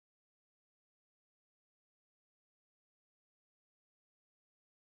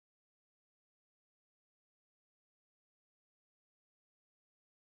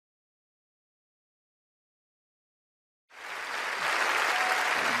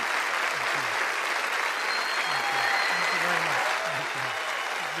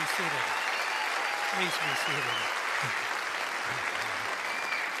Please be seated.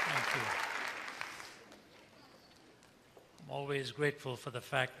 Thank you. I'm always grateful for the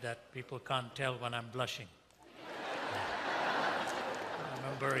fact that people can't tell when I'm blushing. I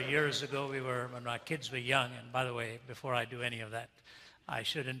remember years ago when my kids were young, and by the way, before I do any of that, I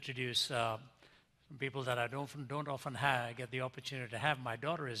should introduce some people that I don't often get the opportunity to have. My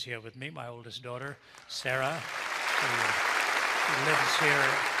daughter is here with me, my oldest daughter, Sarah, who lives here.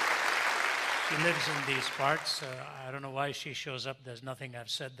 She lives in these parts. I don't know why she shows up. There's nothing I've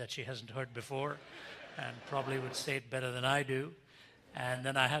said that she hasn't heard before, and probably would say it better than I do. And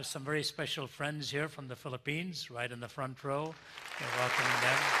then I have some very special friends here from the Philippines, right in the front row. We're welcoming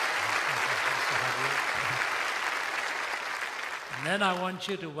them. Nice to have you. And then I want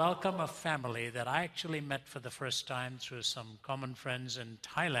you to welcome a family that I actually met for the first time through some common friends in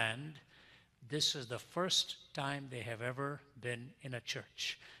Thailand. This is the first time they have ever been in a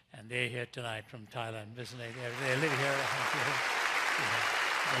church. And they're here tonight from Thailand visiting. They live here.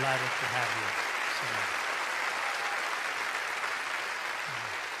 Delighted to have you.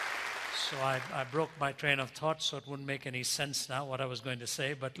 So I broke my train of thought, so it wouldn't make any sense now what I was going to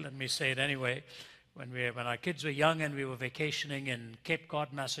say, but let me say it anyway. When our kids were young and we were vacationing in Cape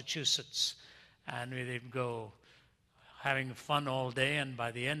Cod, Massachusetts, and we'd go having fun all day, and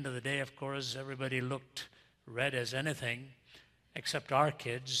by the end of the day, of course, everybody looked red as anything, except our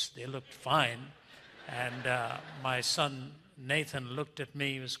kids. They looked fine. And my son, Nathan, looked at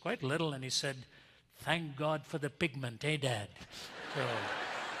me. He was quite little, and he said, "Thank God for the pigment, eh, Dad?"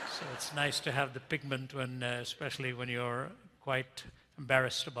 So it's nice to have the pigment, especially when you're quite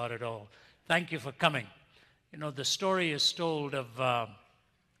embarrassed about it all. Thank you for coming. You know, the story is told of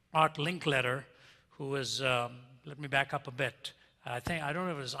Art Linkletter, who was, let me back up a bit. I don't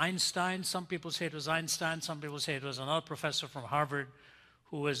know if it was Einstein. Some people say it was Einstein. Some people say it was another professor from Harvard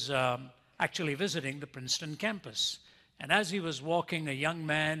who was actually visiting the Princeton campus. And as he was walking, a young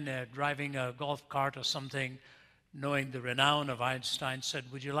man driving a golf cart or something, knowing the renown of Einstein,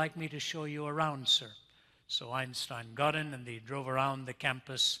 said, "Would you like me to show you around, sir?" So Einstein got in and they drove around the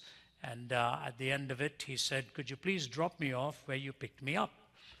campus. And at the end of it, he said, "Could you please drop me off where you picked me up?"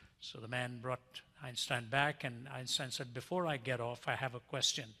 So the man brought Einstein back, and Einstein said, "Before I get off, I have a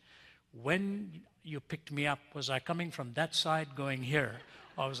question. When you picked me up, was I coming from that side going here,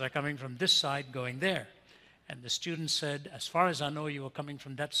 or was I coming from this side going there?" And the student said, "As far as I know, you were coming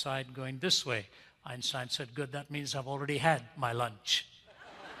from that side going this way." Einstein said, "Good, that means I've already had my lunch."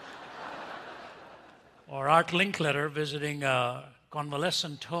 Or Art Linkletter, visiting a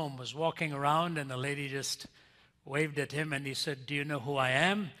convalescent home, was walking around, and a lady just waved at him, and he said, "Do you know who I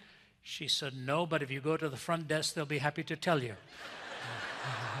am?" She said, "No, but if you go to the front desk, they'll be happy to tell you."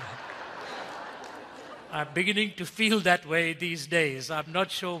 I'm beginning to feel that way these days. I'm not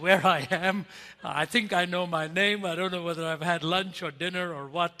sure where I am. I think I know my name. I don't know whether I've had lunch or dinner or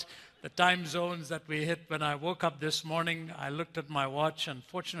what. The time zones that we hit when I woke up this morning, I looked at my watch, and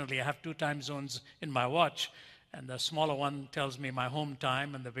fortunately I have 2 time zones in my watch, and the smaller one tells me my home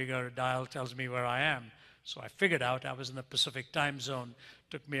time, and the bigger dial tells me where I am. So I figured out I was in the Pacific time zone.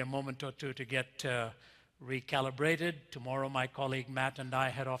 Took me a moment or two to get recalibrated. Tomorrow my colleague Matt and I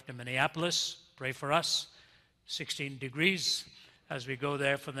head off to Minneapolis. Pray for us. 16 degrees as we go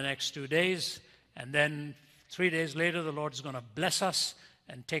there for the next 2 days. And then 3 days later, the Lord's going to bless us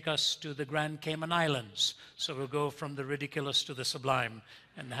and take us to the Grand Cayman Islands. So we'll go from the ridiculous to the sublime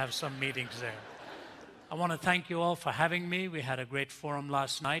and have some meetings there. I want to thank you all for having me. We had a great forum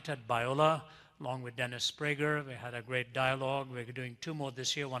last night at Biola, along with Dennis Prager. We had a great dialogue. We're doing 2 more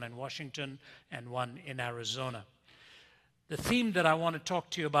this year, one in Washington and one in Arizona. The theme that I want to talk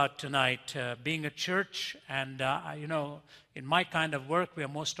to you about tonight, being a church, and you know, in my kind of work, we are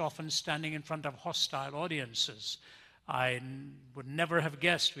most often standing in front of hostile audiences. I would never have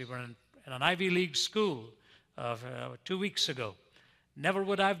guessed we were in an Ivy League school 2 weeks ago. Never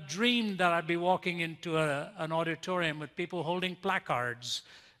would I have dreamed that I'd be walking into an auditorium with people holding placards,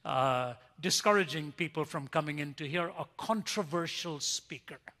 discouraging people from coming in to hear a controversial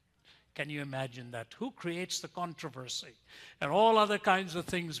speaker. Can you imagine that? Who creates the controversy? And all other kinds of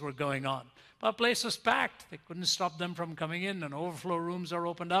things were going on. But the place was packed. They couldn't stop them from coming in, and overflow rooms are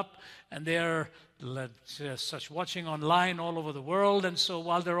opened up, and they're such watching online all over the world. And so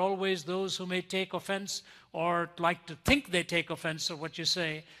while there are always those who may take offense or like to think they take offense at what you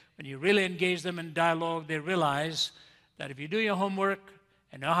say, when you really engage them in dialogue, they realize that if you do your homework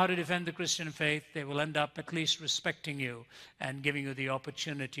and know how to defend the Christian faith, they will end up at least respecting you and giving you the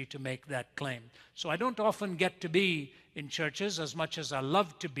opportunity to make that claim. So I don't often get to be in churches as much as I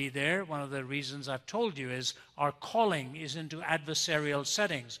love to be there. One of the reasons I've told you is our calling is into adversarial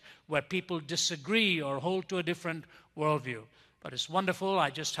settings where people disagree or hold to a different worldview. But it's wonderful. I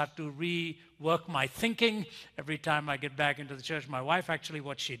just have to rework my thinking every time I get back into the church. My wife, actually,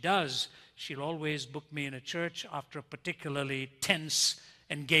 what she does, she'll always book me in a church after a particularly tense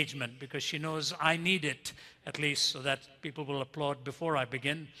engagement because she knows I need it, at least, so that people will applaud before I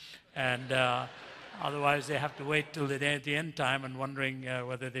begin. And otherwise, they have to wait till the day at the end time and wondering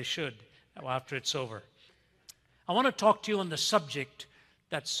whether they should after it's over. I want to talk to you on the subject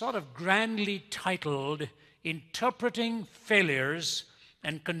that's sort of grandly titled Interpreting Failures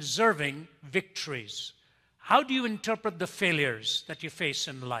and Conserving Victories. How do you interpret the failures that you face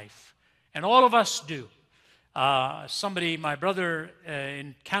in life? And all of us do. My brother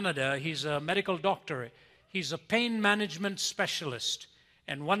in Canada, he's a medical doctor. He's a pain management specialist.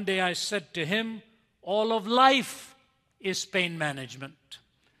 And one day I said to him, all of life is pain management.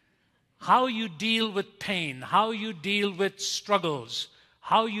 How you deal with pain, how you deal with struggles,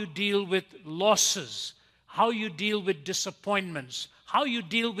 how you deal with losses, how you deal with disappointments, how you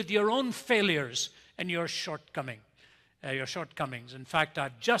deal with your own failures and your shortcomings. In fact,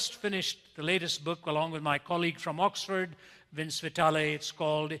 I've just finished the latest book along with my colleague from Oxford, Vince Vitale. It's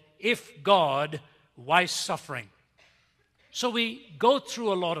called If God, Why Suffering? So we go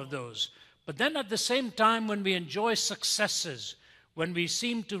through a lot of those. But then at the same time, when we enjoy successes, when we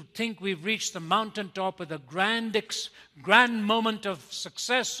seem to think we've reached the mountaintop with a grand moment of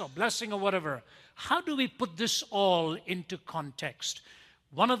success or blessing or whatever, how do we put this all into context?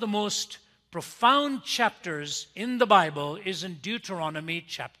 One of the most profound chapters in the Bible is in Deuteronomy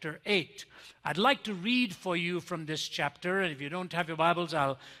chapter 8. I'd like to read for you from this chapter, and if you don't have your Bibles,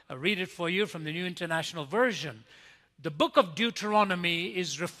 I'll read it for you from the New International Version. The book of Deuteronomy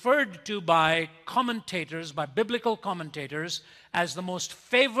is referred to by commentators, by biblical commentators, as the most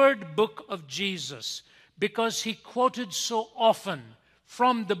favored book of Jesus because he quoted so often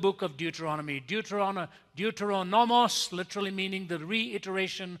from the book of Deuteronomy. Deuteronomos, literally meaning the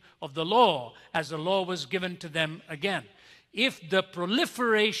reiteration of the law, as the law was given to them again. If the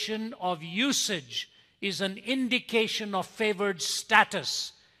proliferation of usage is an indication of favored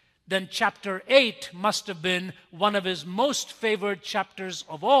status, then chapter 8 must have been one of his most favored chapters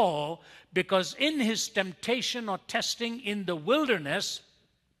of all, because in his temptation or testing in the wilderness,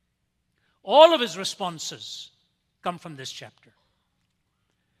 all of his responses come from this chapter.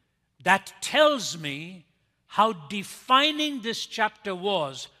 That tells me how defining this chapter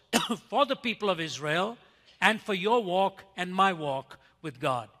was for the people of Israel and for your walk and my walk with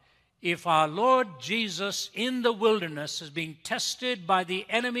God. If our Lord Jesus in the wilderness is being tested by the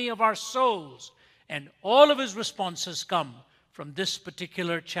enemy of our souls, and all of his responses come from this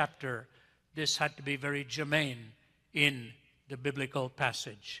particular chapter, this had to be very germane in the biblical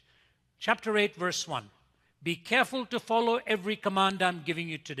passage. Chapter 8, verse 1. Be careful to follow every command I'm giving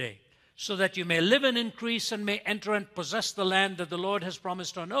you today, so that you may live and increase and may enter and possess the land that the Lord has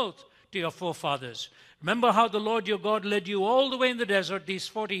promised on oath to your forefathers. Remember how the Lord your God led you all the way in the desert these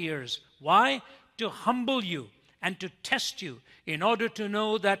 40 years. Why? To humble you and to test you in order to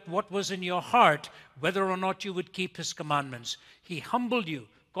know that what was in your heart, whether or not you would keep his commandments. He humbled you,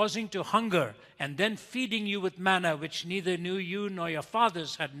 causing to hunger, and then feeding you with manna, which neither knew you nor your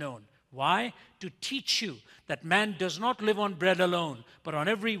fathers had known. Why? To teach you that man does not live on bread alone, but on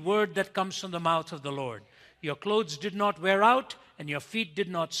every word that comes from the mouth of the Lord. Your clothes did not wear out, and your feet did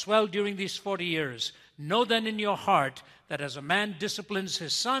not swell during these 40 years. Know then in your heart that as a man disciplines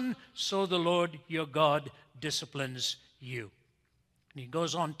his son, so the Lord your God disciplines you. And he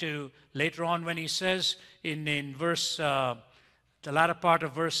goes on to, later on when he says in verse, the latter part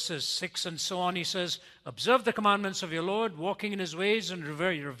of verses 6 and so on, he says, observe the commandments of your Lord, walking in his ways and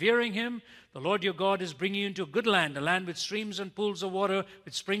revering him. The Lord your God is bringing you into a good land, a land with streams and pools of water,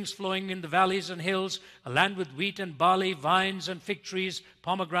 with springs flowing in the valleys and hills, a land with wheat and barley, vines and fig trees,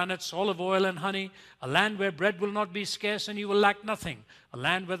 pomegranates, olive oil and honey, a land where bread will not be scarce and you will lack nothing, a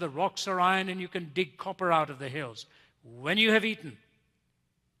land where the rocks are iron and you can dig copper out of the hills. When you have eaten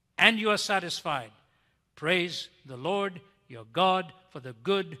and you are satisfied, praise the Lord your God for the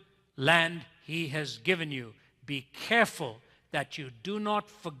good land he has given you. Be careful that you do not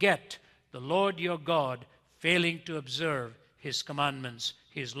forget the Lord your God, failing to observe his commandments,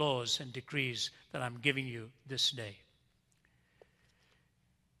 his laws and decrees that I'm giving you this day.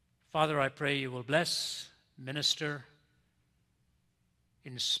 Father, I pray you will bless, minister,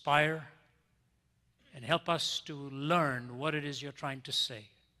 inspire, and help us to learn what it is you're trying to say,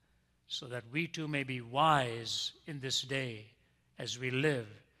 so that we too may be wise in this day as we live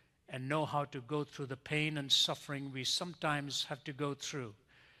and know how to go through the pain and suffering we sometimes have to go through,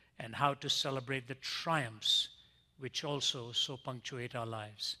 and how to celebrate the triumphs which also so punctuate our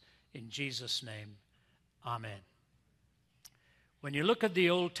lives. In Jesus' name, amen. When you look at the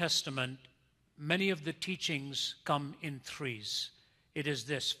Old Testament, many of the teachings come in threes. It is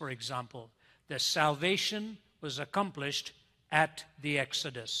this, for example, their salvation was accomplished at the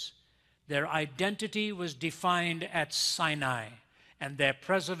Exodus. Their identity was defined at Sinai, and their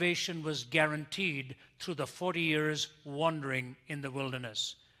preservation was guaranteed through the 40 years wandering in the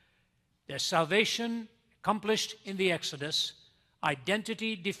wilderness. Their salvation accomplished in the Exodus,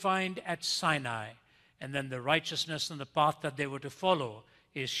 identity defined at Sinai, and then the righteousness and the path that they were to follow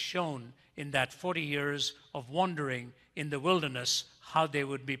is shown in that 40 years of wandering in the wilderness, how they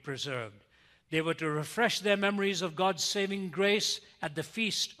would be preserved. They were to refresh their memories of God's saving grace at the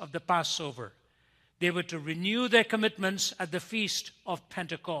feast of the Passover. They were to renew their commitments at the feast of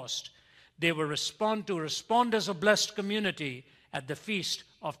Pentecost. They were to respond as a blessed community at the Feast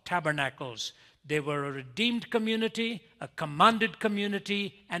of Tabernacles. They were a redeemed community, a commanded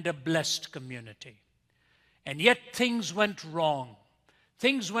community, and a blessed community. And yet things went wrong.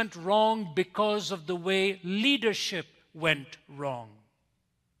 Things went wrong because of the way leadership went wrong.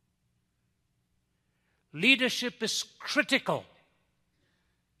 Leadership is critical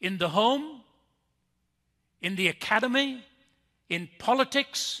in the home, in the academy, in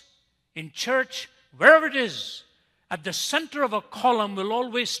politics, in church, wherever it is. At the center of a column will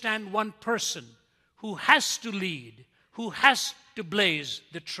always stand one person who has to lead, who has to blaze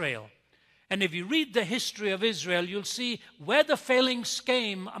the trail. And if you read the history of Israel, you'll see where the failings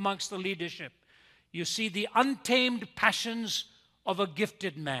came amongst the leadership. You see the untamed passions of a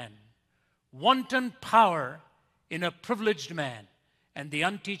gifted man, wanton power in a privileged man, and the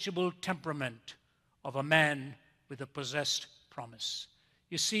unteachable temperament of a man with a possessed promise.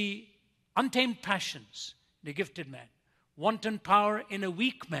 You see untamed passions in a gifted man, wanton power in a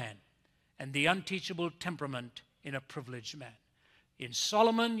weak man, and the unteachable temperament in a privileged man. In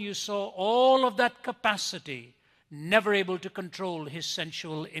Solomon, you saw all of that capacity, never able to control his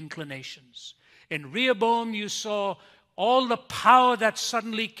sensual inclinations. In Rehoboam, you saw all the power that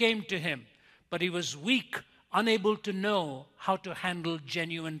suddenly came to him, but he was weak, unable to know how to handle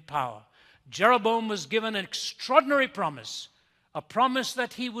genuine power. Jeroboam was given an extraordinary promise, a promise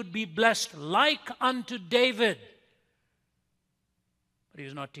that he would be blessed like unto David. But he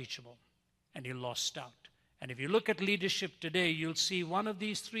was not teachable, and he lost out. And if you look at leadership today, you'll see one of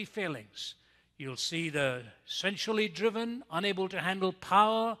these three failings. You'll see the sensually driven, unable to handle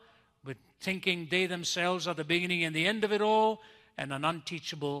power, with thinking they themselves are the beginning and the end of it all, and an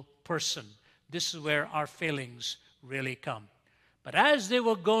unteachable person. This is where our failings really come. But as they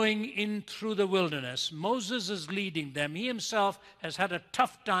were going in through the wilderness, Moses is leading them. He himself has had a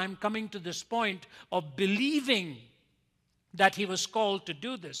tough time coming to this point of believing that he was called to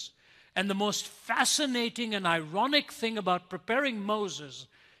do this. And the most fascinating and ironic thing about preparing Moses,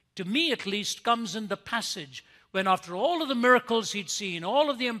 to me at least, comes in the passage when, after all of the miracles he'd seen, all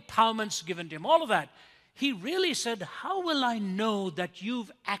of the empowerments given to him, all of that, he really said, how will I know that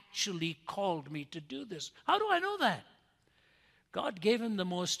you've actually called me to do this? How do I know that? God gave him the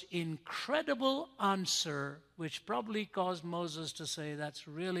most incredible answer, which probably caused Moses to say, that's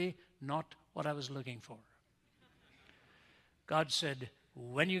really not what I was looking for. God said,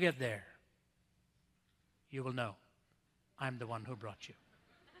 when you get there, you will know I'm the one who brought you.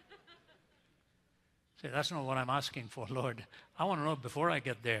 Say, that's not what I'm asking for, Lord. I want to know before I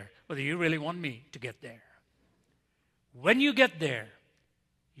get there whether you really want me to get there. When you get there,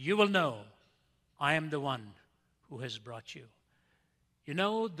 you will know I am the one who has brought you. You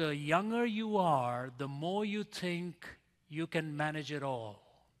know, the younger you are, the more you think you can manage it all.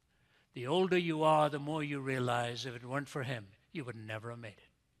 The older you are, the more you realize if it weren't for him, you would never have made it.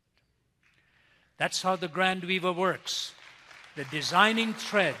 That's how the Grand Weaver works. The designing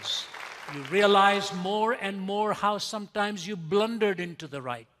threads, you realize more and more how sometimes you blundered into the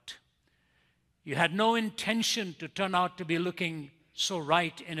right. You had no intention to turn out to be looking so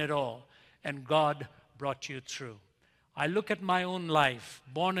right in it all, and God brought you through. I look at my own life,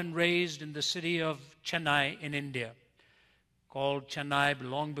 born and raised in the city of Chennai in India, called Chennai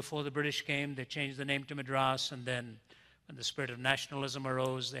long before the British came. They changed the name to Madras, and then when the spirit of nationalism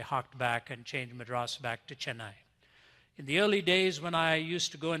arose, they harked back and changed Madras back to Chennai. In the early days when I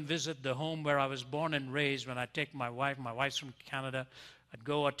used to go and visit the home where I was born and raised, when I'd take my wife's from Canada, I'd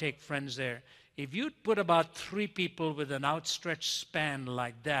go or take friends there. if you'd put about 3 people with an outstretched span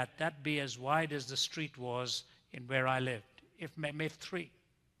like that, that'd be as wide as the street was in where I lived, if maybe 3.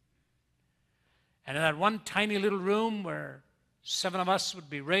 And in that one tiny little room where 7 of us would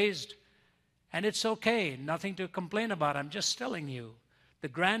be raised, and it's okay, nothing to complain about. I'm just telling you, the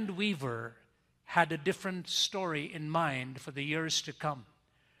Grand Weaver had a different story in mind for the years to come,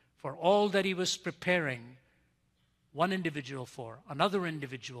 for all that he was preparing one individual for, another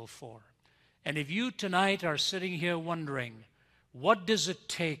individual for. And if you tonight are sitting here wondering, what does it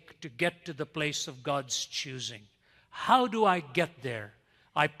take to get to the place of God's choosing? How do I get there?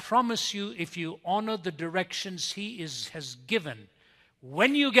 I promise you, if you honor the directions He has given,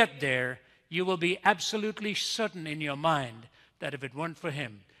 when you get there, you will be absolutely certain in your mind that if it weren't for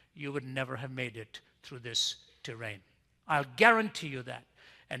Him, you would never have made it through this terrain. I'll guarantee you that.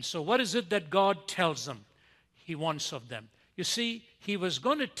 And so what is it that God tells them He wants of them? You see, He was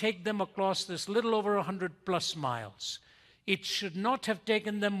going to take them across this little over 100+ miles. It should not have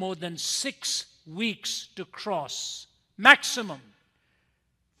taken them more than 6 weeks to cross, maximum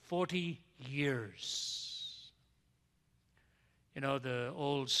 40 years. You know, the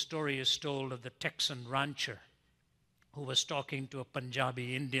old story is told of the Texan rancher who was talking to a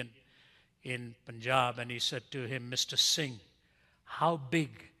Punjabi Indian in Punjab, and he said to him, "Mr. Singh, how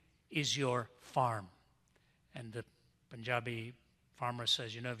big is your farm?" And the Punjabi farmer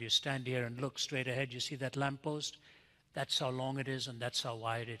says, "You know, if you stand here and look straight ahead, you see that lamppost? That's how long it is and that's how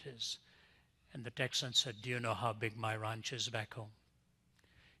wide it is." And the Texan said, "Do you know how big my ranch is back home?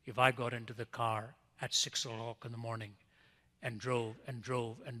 If I got into the car at 6 o'clock in the morning and drove and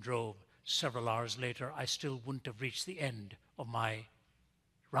drove and drove, several hours later, I still wouldn't have reached the end of my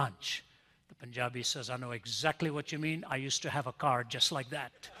ranch." The Punjabi says, "I know exactly what you mean. I used to have a car just like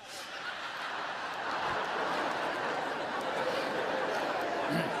that."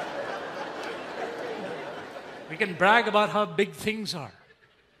 We can brag about how big things are,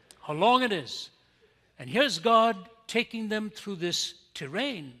 how long it is. And here's God taking them through this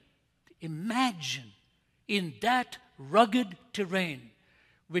terrain. Imagine in that rugged terrain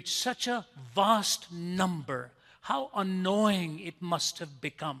with such a vast number, how annoying it must have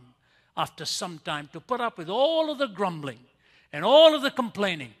become after some time to put up with all of the grumbling and all of the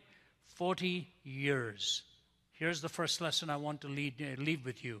complaining. 40 years. Here's the first lesson I want to leave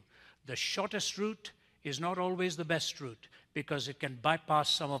with you. The shortest route is not always the best route, because it can bypass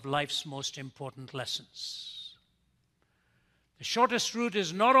some of life's most important lessons. The shortest route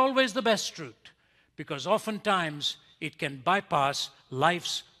is not always the best route, because oftentimes it can bypass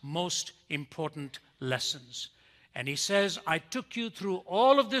life's most important lessons. And he says, "I took you through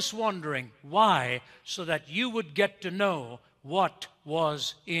all of this wandering." Why? So that you would get to know what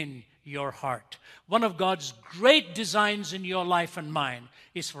was in your heart. One of God's great designs in your life and mine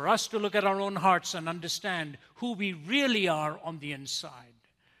is for us to look at our own hearts and understand who we really are on the inside.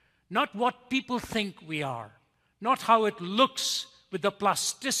 Not what people think we are, not how it looks with the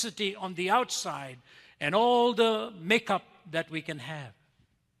plasticity on the outside and all the makeup that we can have.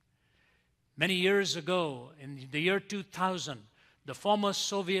 Many years ago, in the year 2000, the former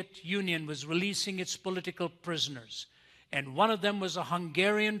Soviet Union was releasing its political prisoners. And one of them was a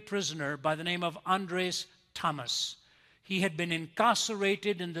Hungarian prisoner by the name of András Tamas. He had been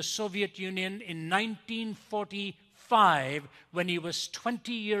incarcerated in the Soviet Union in 1945 when he was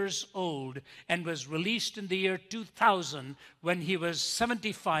 20 years old, and was released in the year 2000 when he was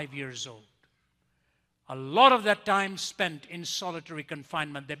 75 years old. A lot of that time spent in solitary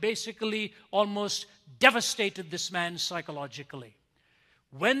confinement. They basically almost devastated this man psychologically.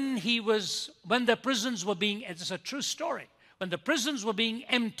 When the prisons were being, it's a true story, when the prisons were being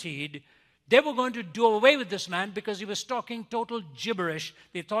emptied, they were going to do away with this man because he was talking total gibberish.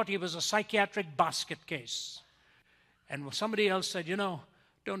 They thought he was a psychiatric basket case. And somebody else said, "You know,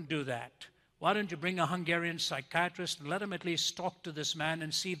 don't do that. Why don't you bring a Hungarian psychiatrist and let him at least talk to this man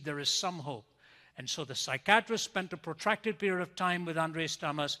and see if there is some hope?" And so the psychiatrist spent a protracted period of time with András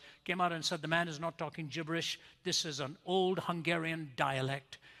Tamas, came out and said, "The man is not talking gibberish. This is an old Hungarian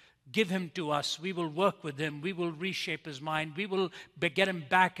dialect. Give him to us. We will work with him. We will reshape his mind. We will get him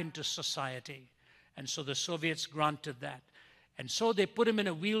back into society." And so the Soviets granted that. And so they put him in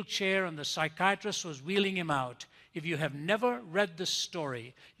a wheelchair, and the psychiatrist was wheeling him out. If you have never read the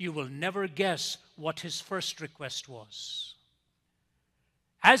story, you will never guess what his first request was.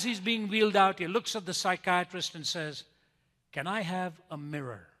 As he's being wheeled out, he looks at the psychiatrist and says, "Can I have a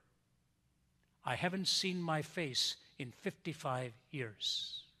mirror? I haven't seen my face in 55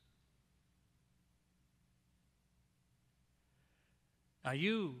 years. Now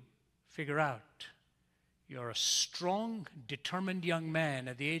you figure out, you're a strong, determined young man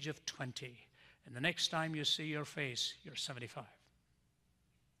at the age of 20. And the next time you see your face, you're 75.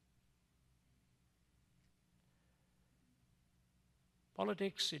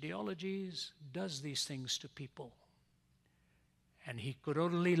 Politics, ideologies, does these things to people. And he could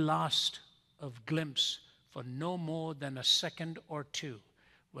only last a glimpse for no more than a second or two.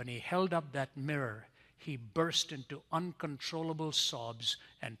 When he held up that mirror, he burst into uncontrollable sobs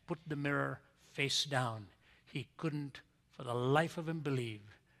and put the mirror face down. He couldn't, for the life of him, believe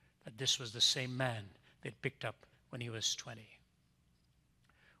that this was the same man they'd picked up when he was 20.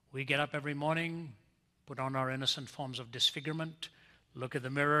 We get up every morning, put on our innocent forms of disfigurement, look at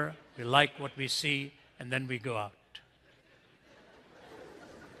the mirror, we like what we see, and then we go out.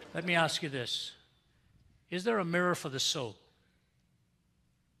 Let me ask you this. Is there a mirror for the soul?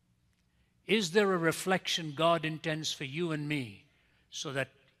 Is there a reflection God intends for you and me so that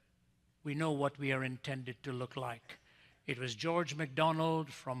we know what we are intended to look like? It was George MacDonald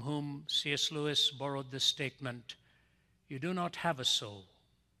from whom C.S. Lewis borrowed this statement, "You do not have a soul.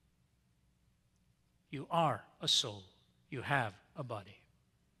 You are a soul. You have a body."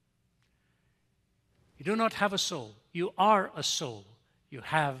 You do not have a soul. You are a soul. You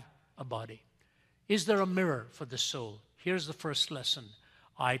have a body. Is there a mirror for the soul? Here's the first lesson.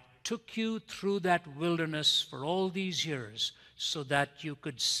 I took you through that wilderness for all these years so that you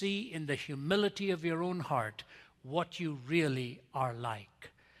could see in the humility of your own heart what you really are like.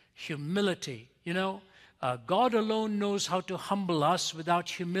 Humility. You know, God alone knows how to humble us without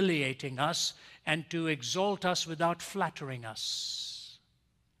humiliating us and to exalt us without flattering us.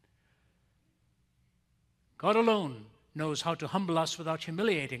 God alone knows how to humble us without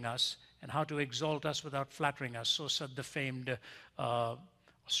humiliating us and how to exalt us without flattering us. So said the famed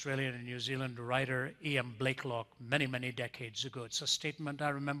Australian and New Zealand writer E.M. Blakelock many, many decades ago. It's a statement I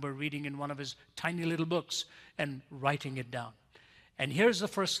remember reading in one of his tiny little books and writing it down. And here's the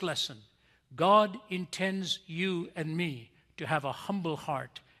first lesson. God intends you and me to have a humble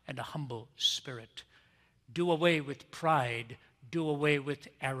heart and a humble spirit. Do away with pride. Do away with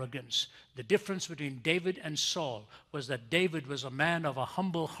arrogance. The difference between David and Saul was that David was a man of a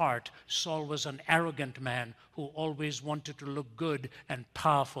humble heart. Saul was an arrogant man who always wanted to look good and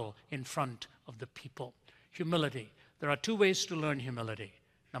powerful in front of the people. Humility. There are two ways to learn humility.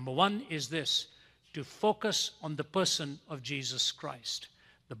 Number one is this, to focus on the person of Jesus Christ.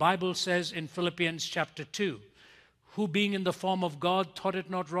 The Bible says in Philippians chapter 2, who being in the form of God thought it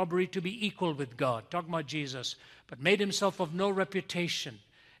not robbery to be equal with God, talking about Jesus, but made himself of no reputation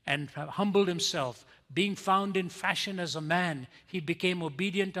and humbled himself, being found in fashion as a man, he became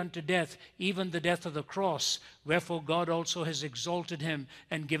obedient unto death, even the death of the cross. Wherefore God also has exalted him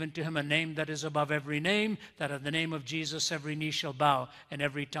and given to him a name that is above every name, that at the name of Jesus every knee shall bow and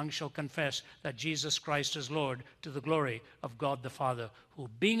every tongue shall confess that Jesus Christ is Lord, to the glory of God the Father, who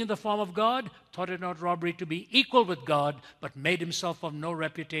being in the form of God thought it not robbery to be equal with God, but made himself of no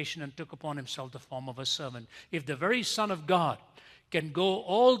reputation and took upon himself the form of a servant. If the very Son of God can go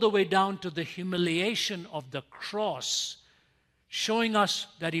all the way down to the humiliation of the cross, showing us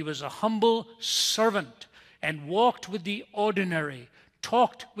that he was a humble servant and walked with the ordinary,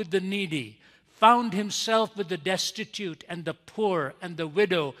 talked with the needy, found himself with the destitute and the poor and the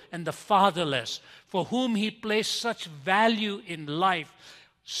widow and the fatherless, for whom he placed such value in life.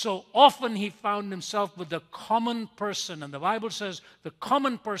 So often he found himself with the common person, and the Bible says the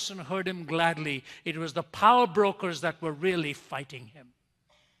common person heard him gladly. It was the power brokers that were really fighting him.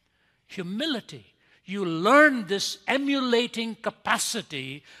 Humility. You learn this emulating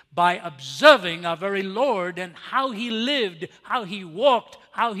capacity by observing our very Lord and how he lived, how he walked,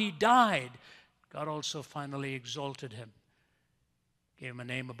 how he died. God also finally exalted him, gave him a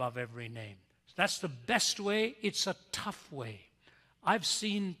name above every name. That's the best way. It's a tough way. I've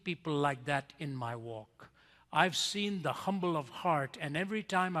seen people like that in my walk. I've seen the humble of heart, and every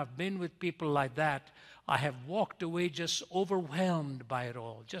time I've been with people like that, I have walked away just overwhelmed by it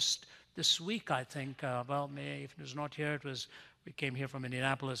all. Just this week, I think, if it was not here, we came here from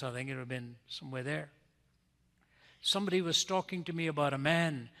Indianapolis, I think it would have been somewhere there. Somebody was talking to me about a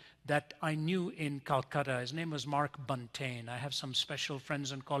man that I knew in Calcutta. His name was Mark Buntain. I have some special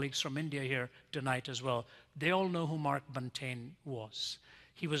friends and colleagues from India here tonight as well. They all know who Mark Buntain was.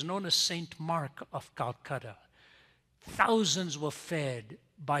 He was known as Saint Mark of Calcutta. Thousands were fed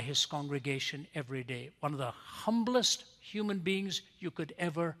by his congregation every day. One of the humblest human beings you could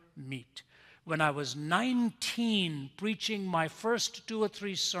ever meet. When I was 19, preaching my first 2 or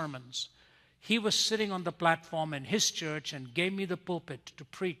 3 sermons, he was sitting on the platform in his church and gave me the pulpit to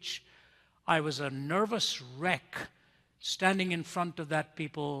preach. I was a nervous wreck standing in front of that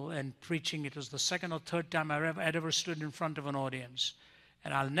people and preaching. It was the second or third time I had ever stood in front of an audience.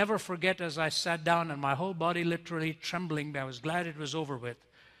 And I'll never forget, as I sat down and my whole body literally trembling, I was glad it was over with,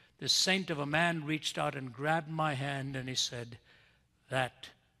 this saint of a man reached out and grabbed my hand and he said, "That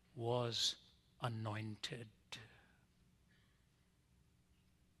was anointed."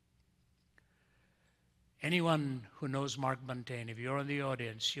 Anyone who knows Mark Buntain, if you're in the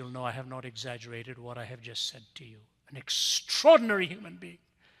audience, you'll know I have not exaggerated what I have just said to you. An extraordinary human being.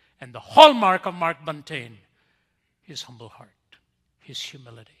 And the hallmark of Mark Buntain, his humble heart, his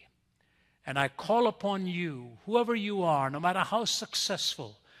humility. And I call upon you, whoever you are, no matter how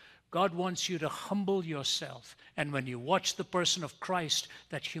successful, God wants you to humble yourself. And when you watch the person of Christ,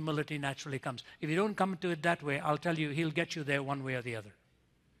 that humility naturally comes. If you don't come to it that way, I'll tell you, he'll get you there one way or the other.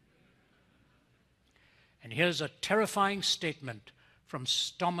 And here's a terrifying statement from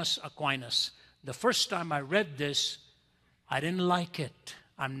Thomas Aquinas. The first time I read this, I didn't like it.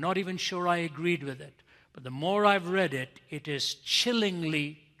 I'm not even sure I agreed with it. But the more I've read it, it is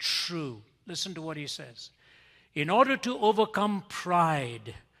chillingly true. Listen to what he says. In order to overcome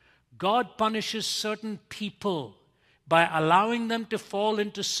pride, God punishes certain people by allowing them to fall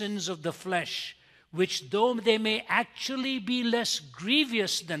into sins of the flesh, which though they may actually be less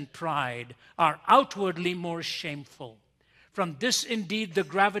grievous than pride, are outwardly more shameful. From this indeed the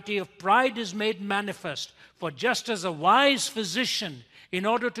gravity of pride is made manifest, for just as a wise physician, in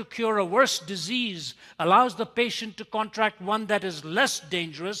order to cure a worse disease, allows the patient to contract one that is less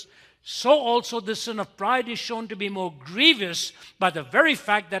dangerous, so also the sin of pride is shown to be more grievous by the very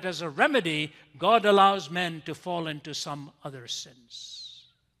fact that as a remedy, God allows men to fall into some other sins.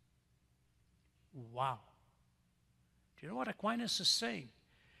 Wow. Do you know what Aquinas is saying?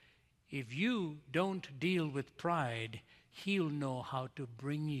 If you don't deal with pride, he'll know how to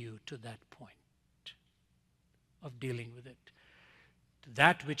bring you to that point of dealing with it.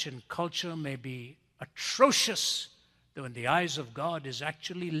 That which in culture may be atrocious, though in the eyes of God is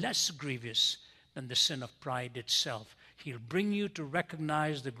actually less grievous than the sin of pride itself. He'll bring you to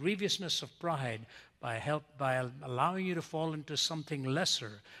recognize the grievousness of pride by allowing you to fall into something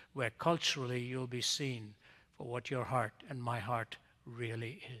lesser, where culturally you'll be seen for what your heart and my heart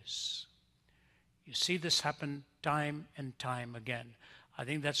really is. You see this happen time and time again. I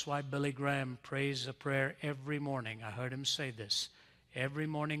think that's why Billy Graham prays a prayer every morning. I heard him say this. Every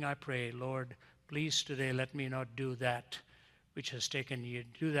morning I pray, Lord, please today let me not do that which has taken you,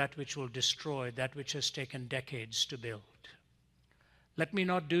 do that which will destroy, that which has taken decades to build. Let me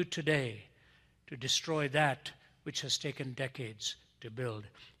not do today to destroy that which has taken decades to build.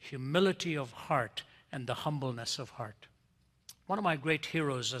 Humility of heart and the humbleness of heart. One of my great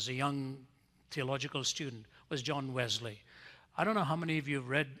heroes as a young theological student was John Wesley. I don't know how many of you have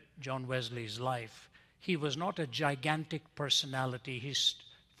read John Wesley's life. He was not a gigantic personality. He's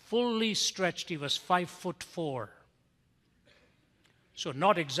fully stretched. He was 5'4". So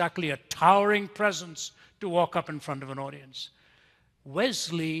not exactly a towering presence to walk up in front of an audience.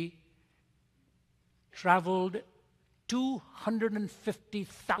 Wesley traveled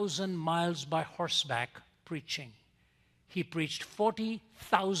 250,000 miles by horseback preaching. He preached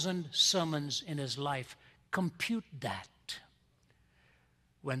 40,000 sermons in his life. Compute that.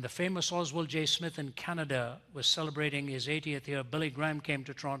 When the famous Oswald J. Smith in Canada was celebrating his 80th year, Billy Graham came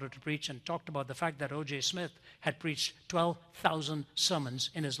to Toronto to preach and talked about the fact that O.J. Smith had preached 12,000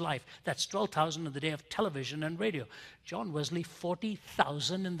 sermons in his life. That's 12,000 in the day of television and radio. John Wesley,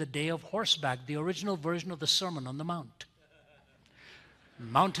 40,000 in the day of horseback, the original version of the Sermon on the Mount.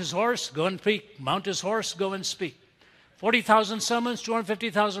 Mount his horse, go and speak. Mount his horse, go and speak. 40,000 sermons,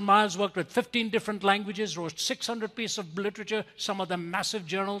 250,000 miles, worked with 15 different languages, wrote 600 pieces of literature, some of them massive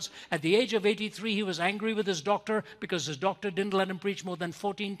journals. At the age of 83, he was angry with his doctor because his doctor didn't let him preach more than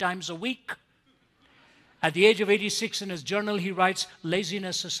 14 times a week. At the age of 86, in his journal, he writes,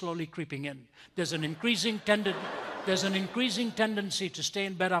 laziness is slowly creeping in. There's an increasing tendency to stay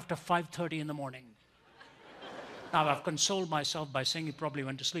in bed after 5:30 in the morning. Now, I've consoled myself by saying he probably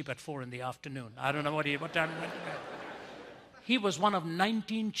went to sleep at 4 in the afternoon. I don't know what time he went to bed. He was one of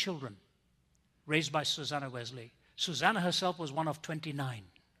 19 children raised by Susanna Wesley. Susanna herself was one of 29.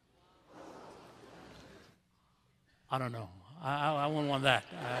 I don't know. I wouldn't want that.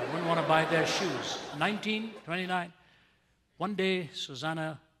 I wouldn't want to buy their shoes. 19, 29. One day,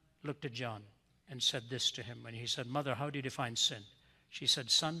 Susanna looked at John and said this to him. When he said, Mother, how do you define sin? She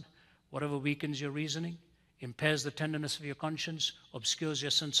said, Son, whatever weakens your reasoning, impairs the tenderness of your conscience, obscures your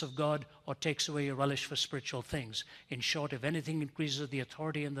sense of God, or takes away your relish for spiritual things. In short, if anything increases the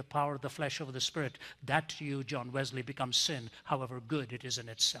authority and the power of the flesh over the spirit, that to you, John Wesley, becomes sin, however good it is in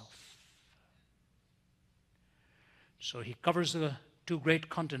itself. So he covers the two great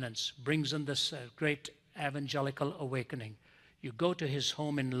continents, brings in this great evangelical awakening. You go to his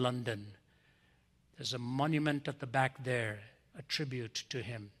home in London. There's a monument at the back there, a tribute to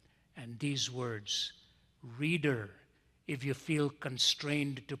him. And these words, "Reader, if you feel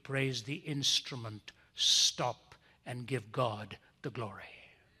constrained to praise the instrument, stop and give God the glory."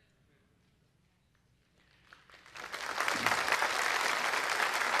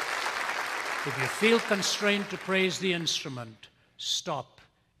 If you feel constrained to praise the instrument, stop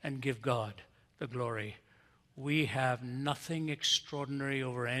and give God the glory. We have nothing extraordinary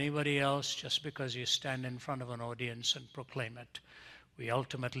over anybody else just because you stand in front of an audience and proclaim it. We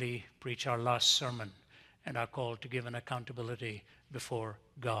ultimately preach our last sermon and are called to give an accountability before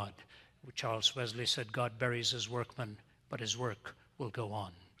God. Charles Wesley said, God buries his workmen, but his work will go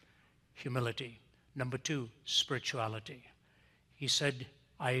on. Humility. Number 2, spirituality. He said,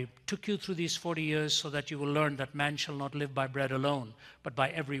 I took you through these 40 years so that you will learn that man shall not live by bread alone, but by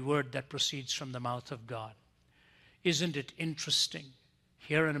every word that proceeds from the mouth of God. Isn't it interesting?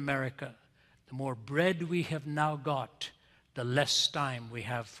 Here in America, the more bread we have now got, the less time we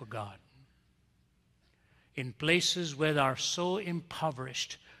have for God. In places where they are so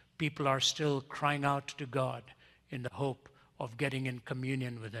impoverished, people are still crying out to God in the hope of getting in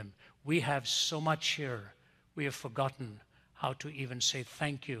communion with Him. We have so much here, we have forgotten how to even say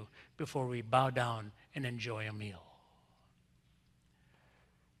thank you before we bow down and enjoy a meal.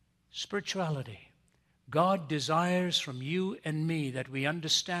 Spirituality. God desires from you and me that we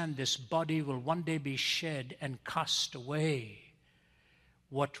understand this body will one day be shed and cast away.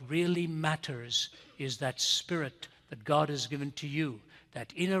 What really matters is that spirit that God has given to you,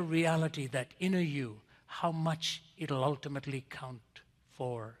 that inner reality, that inner you, how much it'll ultimately count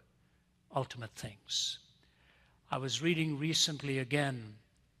for ultimate things. I was reading recently again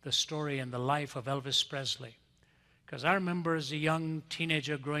the story and the life of Elvis Presley. Because I remember as a young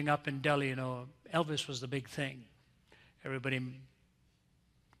teenager growing up in Delhi, Elvis was the big thing. Everybody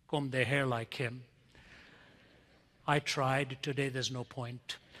combed their hair like him. I tried. Today there's no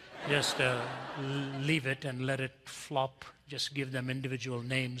point. Just leave it and let it flop. Just give them individual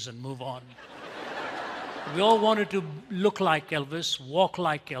names and move on. We all wanted to look like Elvis, walk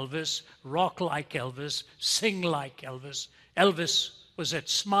like Elvis, rock like Elvis, sing like Elvis. Elvis was it,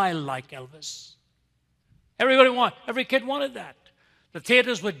 smile like Elvis. Every kid wanted that. The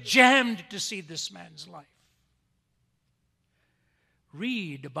theaters were jammed to see this man's life.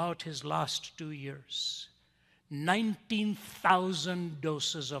 Read about his last 2 years. 19,000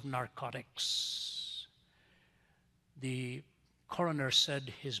 doses of narcotics. The coroner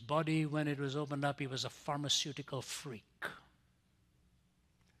said his body, when it was opened up, he was a pharmaceutical freak.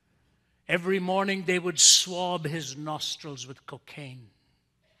 Every morning they would swab his nostrils with cocaine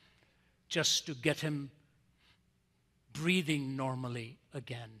just to get him breathing normally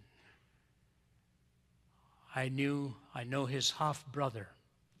again. I know his half-brother,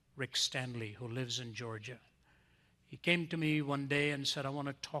 Rick Stanley, who lives in Georgia. He came to me one day and said, I want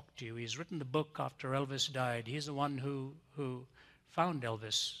to talk to you. He's written the book after Elvis died. He's the one who found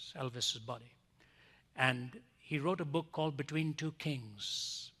Elvis's body. And he wrote a book called Between Two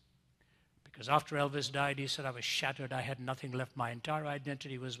Kings. Because after Elvis died, he said, I was shattered. I had nothing left. My entire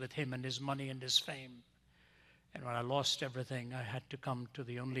identity was with him and his money and his fame. And when I lost everything, I had to come to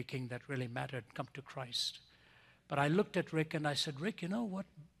the only king that really mattered, come to Christ. But I looked at Rick and I said, Rick, you know what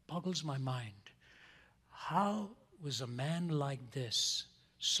boggles my mind? How was a man like this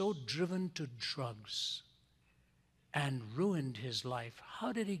so driven to drugs and ruined his life?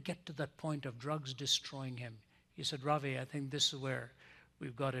 How did he get to that point of drugs destroying him? He said, Ravi, I think this is where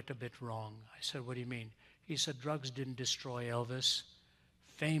we've got it a bit wrong. I said, what do you mean? He said, drugs didn't destroy Elvis.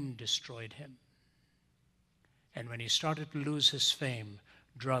 Fame destroyed him. And when he started to lose his fame,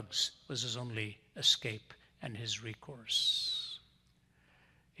 drugs was his only escape and his recourse.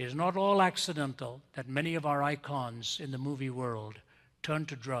 It is not all accidental that many of our icons in the movie world turn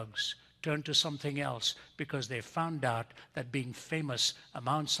to drugs, turn to something else, because they found out that being famous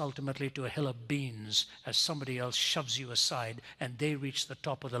amounts ultimately to a hill of beans as somebody else shoves you aside and they reach the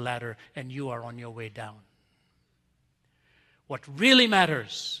top of the ladder and you are on your way down. What really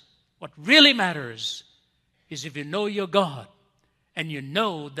matters is if you know your God and you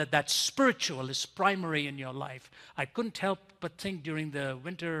know that that spiritual is primary in your life. I couldn't help but think during the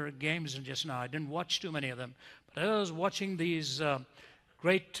winter games and just now, I didn't watch too many of them, but I was watching these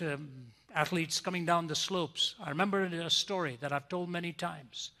great athletes coming down the slopes. I remember a story that I've told many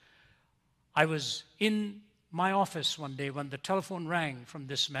times. I was in my office one day when the telephone rang from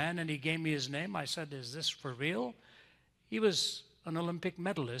this man and he gave me his name. I said, is this for real? He was an Olympic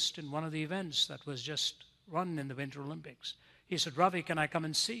medalist in one of the events that was just run in the Winter Olympics. He said, Ravi, can I come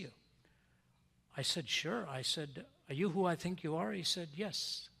and see you? I said, sure. I said, "Are you who I think you are?" He said,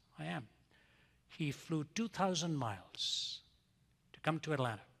 "Yes, I am." He flew 2,000 miles to come to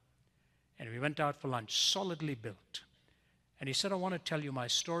Atlanta. And we went out for lunch, solidly built. And he said, "I want to tell you my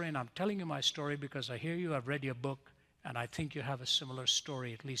story." And I'm telling you my story because I hear you, I've read your book, and I think you have a similar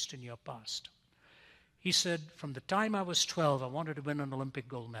story, at least in your past. He said, "From the time I was 12, I wanted to win an Olympic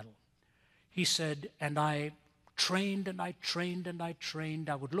gold medal." He said, "And I trained and I trained and I trained.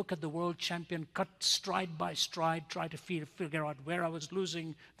 I would look at the world champion, cut stride by stride, try to figure out where I was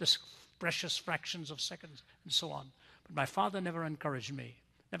losing the precious fractions of seconds and so on. But my father never encouraged me,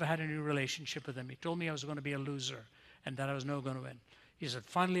 never had any relationship with him. He told me I was going to be a loser and that I was never going to win." He said,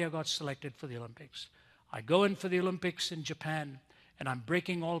 "Finally I got selected for the Olympics. I go in for the Olympics in Japan, and I'm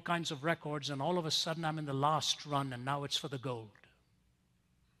breaking all kinds of records, and all of a sudden I'm in the last run, and now it's for the gold."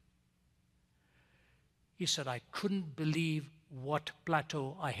 He said, "I couldn't believe what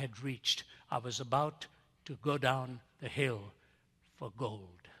plateau I had reached. I was about to go down the hill for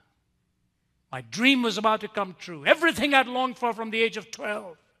gold. My dream was about to come true. Everything I'd longed for from the age of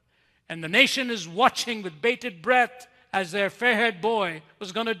 12. And the nation is watching with bated breath as their fair-haired boy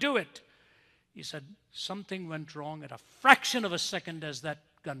was going to do it." He said, "Something went wrong at a fraction of a second as that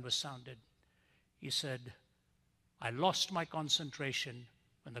gun was sounded." He said, "I lost my concentration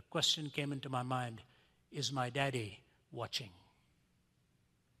when the question came into my mind, is my daddy watching?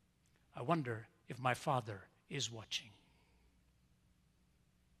 I wonder if my father is watching."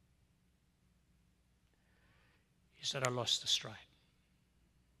 He said, "I lost the stride.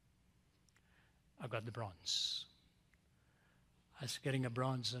 I got the bronze." I said, "Getting a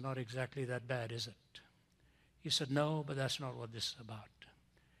bronze is not exactly that bad, is it?" He said, "No, but that's not what this is about."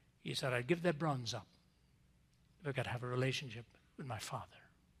 He said, "I'd give that bronze up if I could have a relationship with my father."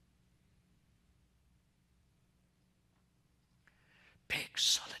 Big,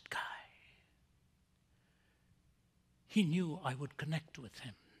 solid guy. He knew I would connect with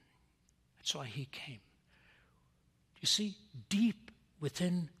him. That's why he came. You see, deep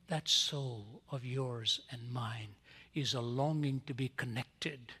within that soul of yours and mine is a longing to be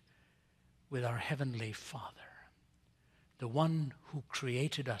connected with our Heavenly Father, the one who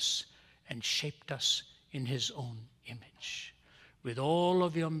created us and shaped us in His own image. With all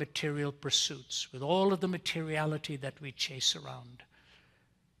of your material pursuits, with all of the materiality that we chase around,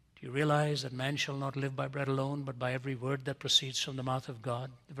 do you realize that man shall not live by bread alone, but by every word that proceeds from the mouth of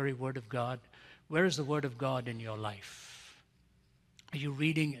God, the very word of God? Where is the word of God in your life? Are you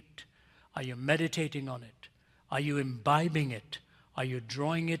reading it? Are you meditating on it? Are you imbibing it? Are you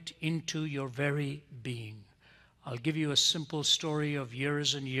drawing it into your very being? I'll give you a simple story of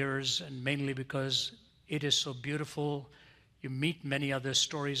years and years, and mainly because it is so beautiful. You meet many other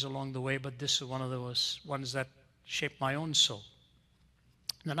stories along the way, but this is one of those ones that shaped my own soul.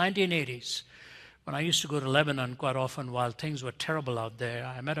 In the 1980s, when I used to go to Lebanon quite often while things were terrible out there,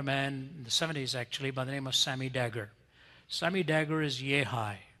 I met a man in the 70s actually by the name of Sammy Dagger. Sammy Dagger is yay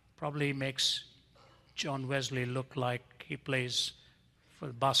high. Probably makes John Wesley look like he plays for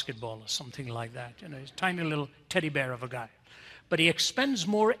basketball or something like that. You know, he's a tiny little teddy bear of a guy. But he expends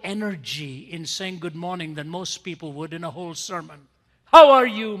more energy in saying good morning than most people would in a whole sermon. "How are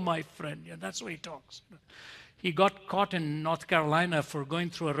you, my friend?" Yeah, that's what he talks. He got caught in North Carolina for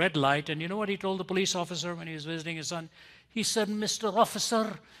going through a red light, and you know what he told the police officer when he was visiting his son? He said, "Mr.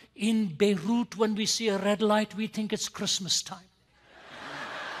 Officer, in Beirut, when we see a red light, we think it's Christmas time."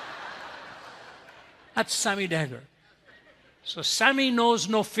 That's Sammy Dagger. So Sammy knows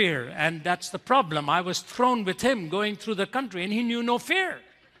no fear, and that's the problem. I was thrown with him going through the country, and he knew no fear.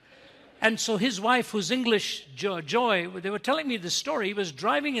 And so his wife, who's English, Joy, they were telling me this story. He was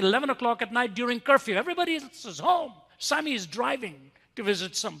driving at 11 o'clock at night during curfew. Everybody else is home. Sammy is driving to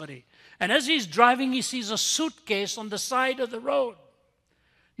visit somebody. And as he's driving, he sees a suitcase on the side of the road.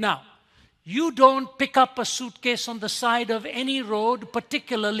 Now, you don't pick up a suitcase on the side of any road,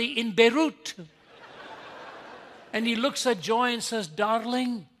 particularly in Beirut. And he looks at Joy and says,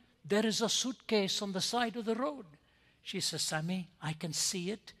 "Darling, there is a suitcase on the side of the road." She says, "Sammy, I can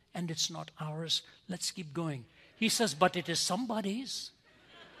see it, and it's not ours. Let's keep going." He says, "But it is somebody's."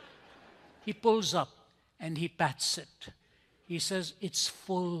 He pulls up and he pats it. He says, "It's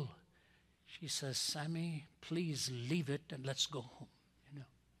full." She says, "Sammy, please leave it and let's go home." You know.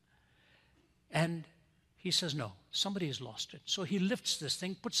 And he says, "No, somebody has lost it." So he lifts this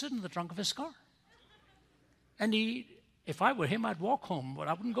thing, puts it in the trunk of his car. And if I were him, I'd walk home, but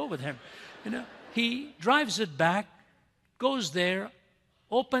I wouldn't go with him. You know, he drives it back, goes there,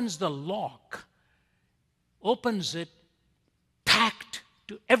 opens the lock, opens it, packed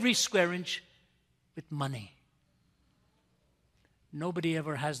to every square inch with money. Nobody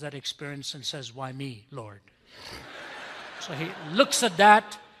ever has that experience and says, "Why me, Lord?" So he looks at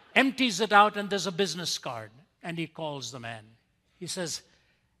that, empties it out, and there's a business card. And he calls the man. He says,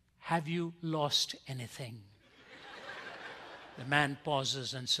 "Have you lost anything?" The man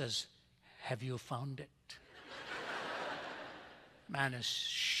pauses and says, "Have you found it?" Man is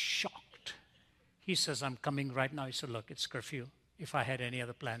shocked. He says, "I'm coming right now." He said, "Look, it's curfew. If I had any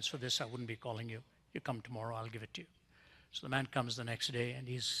other plans for this, I wouldn't be calling you. You come tomorrow, I'll give it to you." So the man comes the next day, and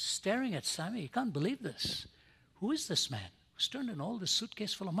he's staring at Sammy. He can't believe this. Who is this man who's turned in all this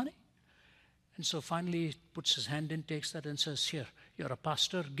suitcase full of money? And so finally he puts his hand in, takes that and says, "Here, you're a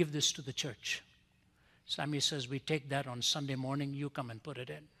pastor, give this to the church." Sammy says, "We take that on Sunday morning, you come and put it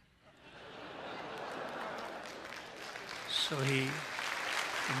in." So he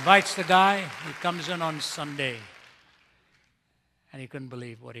invites the guy, he comes in on Sunday, and he couldn't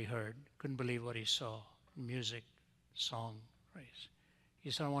believe what he heard, couldn't believe what he saw. Music, song, praise.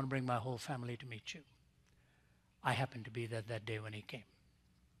 He said, "I want to bring my whole family to meet you." I happened to be there that day when he came.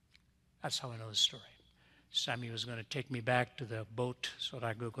 That's how I know the story. Sammy was going to take me back to the boat so that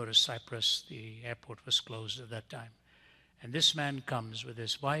I could go to Cyprus. The airport was closed at that time. And this man comes with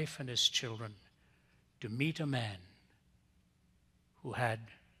his wife and his children to meet a man who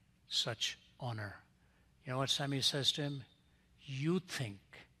had such honor. You know what Sammy says to him? "You think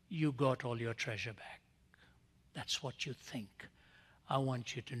you got all your treasure back. That's what you think. I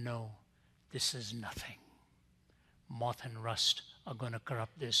want you to know this is nothing. Moth and rust are going to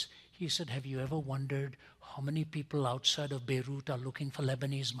corrupt this." He said, "Have you ever wondered how many people outside of Beirut are looking for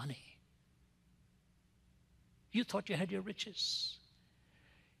Lebanese money? You thought you had your riches."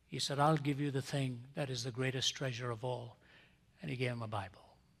 He said, "I'll give you the thing that is the greatest treasure of all." And he gave him a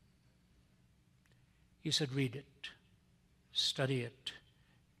Bible. He said, "Read it, study it,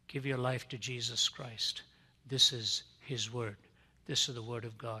 give your life to Jesus Christ. This is his word. This is the word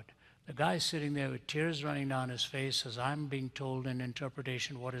of God." The guy sitting there with tears running down his face as I'm being told in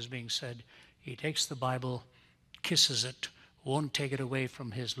interpretation what is being said. He takes the Bible, kisses it, won't take it away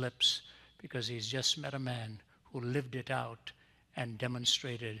from his lips because he's just met a man who lived it out and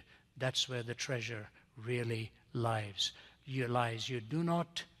demonstrated that's where the treasure really lies. You do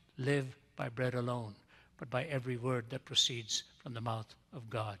not live by bread alone, but by every word that proceeds from the mouth of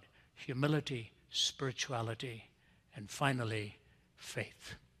God. Humility, spirituality, and finally,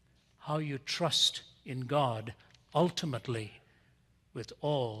 faith. How you trust in God ultimately with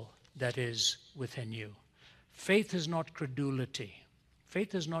all that is within you. Faith is not credulity.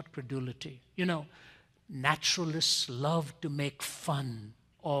 Faith is not credulity. You know, naturalists love to make fun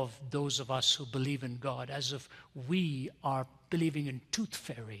of those of us who believe in God as if we are believing in tooth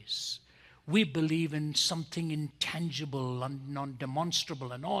fairies. We believe in something intangible and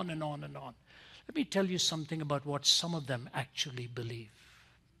non-demonstrable and on and on and on. Let me tell you something about what some of them actually believe.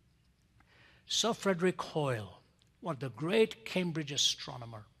 Sir Frederick Hoyle, one of the great Cambridge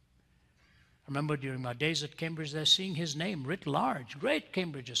astronomer. I remember during my days at Cambridge, they're seeing his name writ large. Great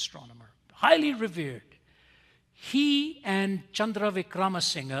Cambridge astronomer, highly revered. He and Chandra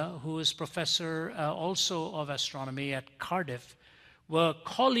Vikramasinghe, who is professor also of astronomy at Cardiff, were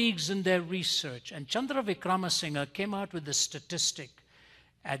colleagues in their research. And Chandra Vikramasinghe came out with the statistic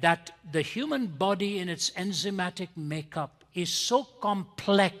that the human body in its enzymatic makeup is so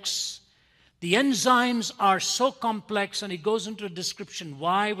complex. The enzymes are so complex, and he goes into a description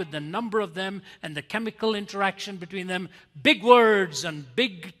why, with the number of them and the chemical interaction between them, big words and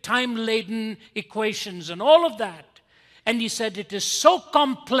big time-laden equations and all of that. And he said it is so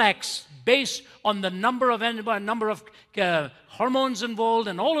complex based on the number of hormones involved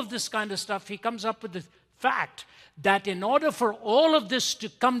and all of this kind of stuff. He comes up with the fact that in order for all of this to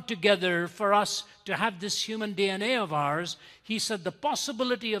come together, for us to have this human DNA of ours, he said the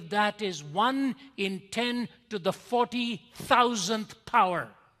possibility of that is 1 in 10 to the 40,000th power.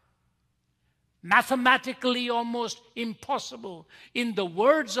 Mathematically almost impossible. In the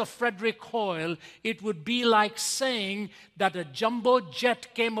words of Frederick Hoyle, it would be like saying that a jumbo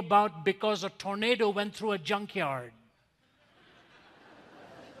jet came about because a tornado went through a junkyard.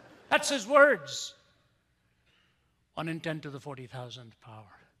 That's his words. 1 in 10 to the 40,000th power.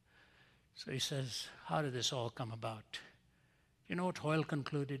 So he says, how did this all come about? You know what Hoyle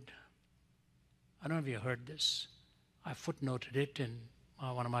concluded? I don't know if you heard this. I footnoted it in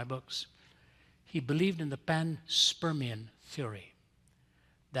one of my books. He believed in the panspermian theory,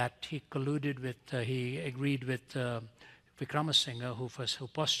 that he colluded with, he agreed with Vikramasinghe, who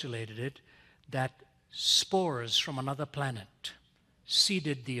postulated it, that spores from another planet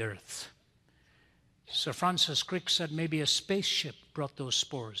seeded the earth. Sir Francis Crick said maybe a spaceship brought those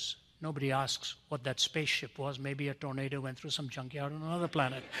spores. Nobody asks what that spaceship was. Maybe a tornado went through some junkyard on another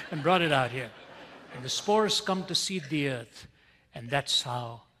planet and brought it out here. And the spores come to seed the earth, and that's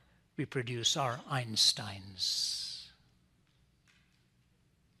how we produce our Einsteins.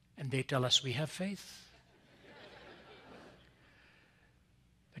 And they tell us we have faith.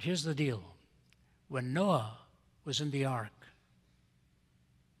 But here's the deal. When Noah was in the ark,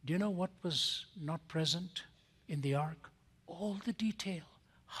 do you know what was not present in the ark? All the detail,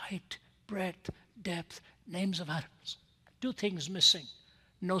 height, breadth, depth, names of animals. Two things missing: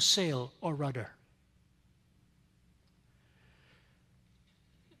 no sail or rudder.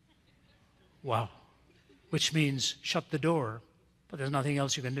 Wow. Which means shut the door, but there's nothing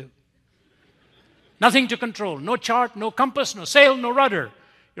else you can do. Nothing to control. No chart, no compass, no sail, no rudder.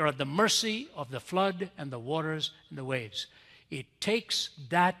 You're at the mercy of the flood and the waters and the waves. It takes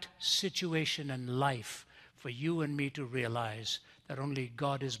that situation in life for you and me to realize that only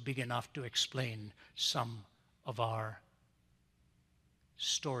God is big enough to explain some of our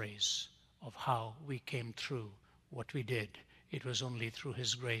stories of how we came through what we did. It was only through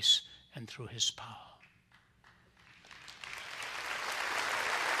His grace and through His power.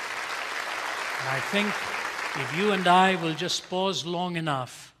 And I think if you and I will just pause long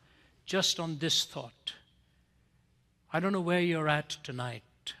enough just on this thought. I don't know where you're at tonight.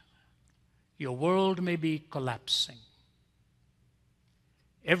 Your world may be collapsing.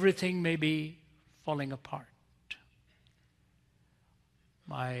 Everything may be falling apart.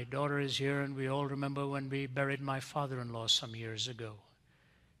 My daughter is here, and we all remember when we buried my father-in-law some years ago.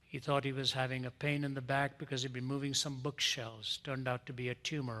 He thought he was having a pain in the back because he'd been moving some bookshelves. Turned out to be a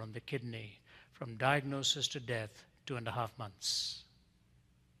tumor on the kidney. From diagnosis to death, 2.5 months.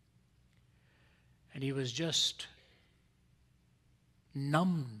 And he was just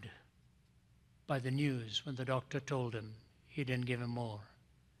numbed by the news when the doctor told him he didn't give him more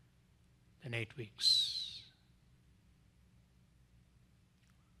than 8 weeks.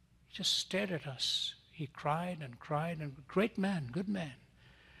 He just stared at us. He cried, and great man, good man.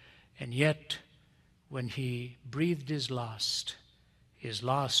 And yet, when he breathed his last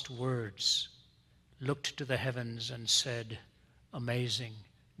words looked to the heavens and said, amazing,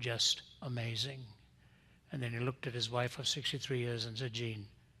 just amazing. And then he looked at his wife of 63 years and said, Jean,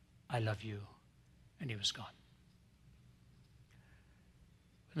 I love you. And he was gone.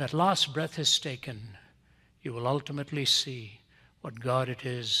 When that last breath is taken, you will ultimately see what God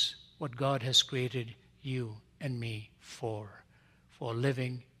has created you and me for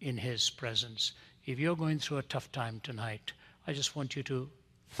living in His presence. If you're going through a tough time tonight, I just want you to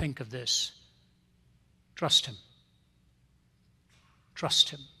think of this. Trust Him. Trust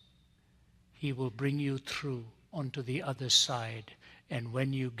Him. He will bring you through onto the other side, and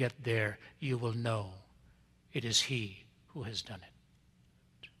when you get there, you will know it is He who has done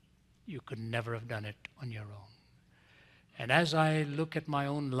it. You could never have done it on your own. And as I look at my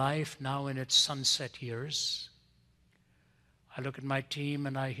own life now in its sunset years, I look at my team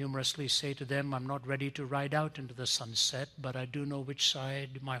and I humorously say to them, I'm not ready to ride out into the sunset, but I do know which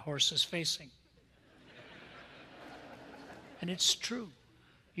side my horse is facing. And it's true.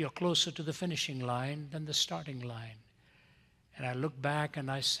 You're closer to the finishing line than the starting line. And I look back and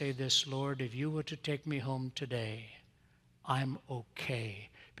I say this, Lord, if you were to take me home today, I'm okay,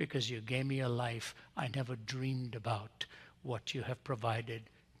 because you gave me a life I never dreamed about, what you have provided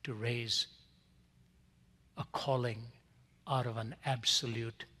to raise a calling out of an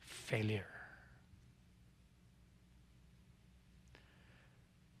absolute failure.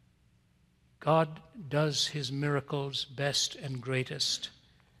 God does His miracles best and greatest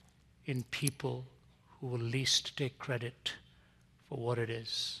in people who will least take credit for what it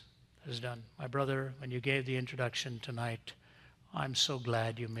is that is done. My brother, when you gave the introduction tonight, I'm so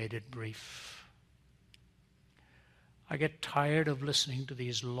glad you made it brief. I get tired of listening to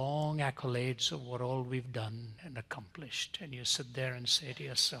these long accolades of what all we've done and accomplished, and you sit there and say to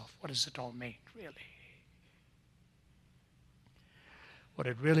yourself, what does it all mean, really? What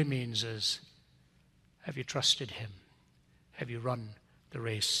it really means is, have you trusted Him? Have you run the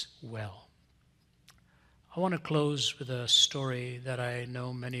race well? I want to close with a story that I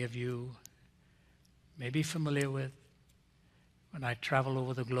know many of you may be familiar with. When I travel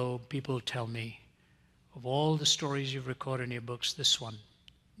over the globe, people tell me, of all the stories you've recorded in your books, this one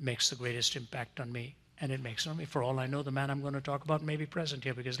makes the greatest impact on me. And it makes it on me. For all I know, the man I'm going to talk about may be present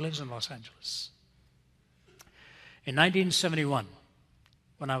here because he lives in Los Angeles. In 1971,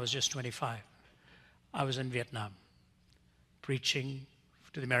 when I was just 25, I was in Vietnam preaching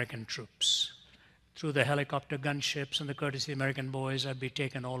to the American troops. Through the helicopter gunships and the courtesy of the American boys, I'd be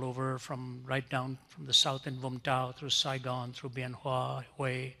taken all over from right down from the south in Vung Tau, through Saigon, through Bien Hoa,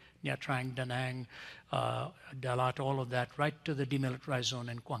 Hue, Nha Trang, Da Nang, Dalat, all of that, right to the demilitarized zone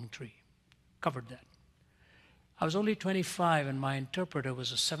in Quang Tri. covered that. I was only 25, and my interpreter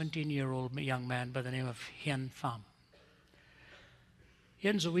was a 17-year-old young man by the name of Hien Pham.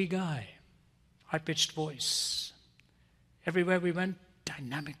 Hien's a wee guy, high-pitched voice. Everywhere we went,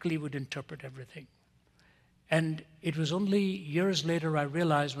 dynamically would interpret everything. And it was only years later I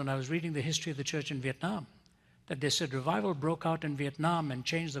realized, when I was reading the history of the church in Vietnam, that they said revival broke out in Vietnam and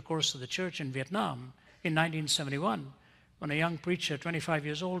changed the course of the church in Vietnam in 1971, when a young preacher, 25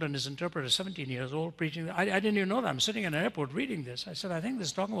 years old, and his interpreter, 17 years old, preaching. I didn't even know that. I'm sitting in an airport reading this. I said, I think this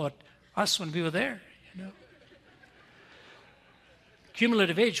is talking about us when we were there, you know.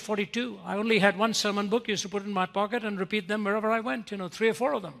 Cumulative age, 42. I only had one sermon book, used to put it in my pocket and repeat them wherever I went, 3 or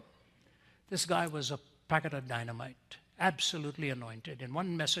 4 of them. This guy was a packet of dynamite, absolutely anointed. In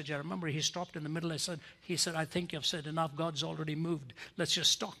one message, I remember he stopped in the middle. He said, I think you've said enough. God's already moved. Let's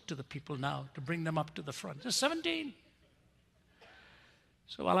just talk to the people now to bring them up to the front. Just 17.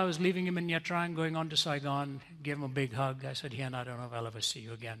 So while I was leaving him in Nha Trang, going on to Saigon, gave him a big hug. I said, Hien, I don't know if I'll ever see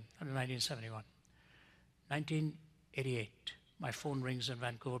you again. That was 1971. 1988, my phone rings in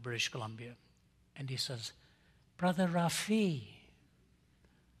Vancouver, British Columbia. And he says, Brother Rafi.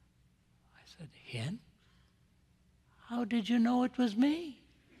 I said, Hien? How did you know it was me?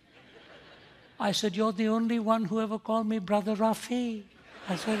 I said, you're the only one who ever called me Brother Rafi.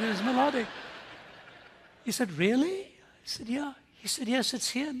 I said, it was melodic. He said, really? I said, yeah. He said, yes, it's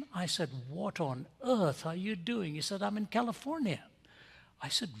Hien. I said, what on earth are you doing? He said, I'm in California. I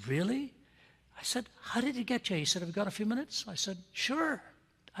said, really? I said, how did you get here? He said, have you got a few minutes? I said, sure.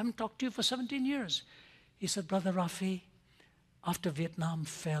 I haven't talked to you for 17 years. He said, Brother Rafi, after Vietnam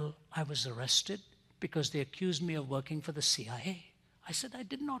fell, I was arrested because they accused me of working for the CIA. I said, I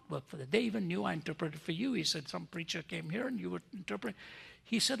did not work for them. They even knew I interpreted for you. He said, some preacher came here and you would interpret.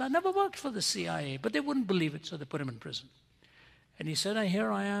 He said, I never worked for the CIA, but they wouldn't believe it, so they put him in prison. And he said,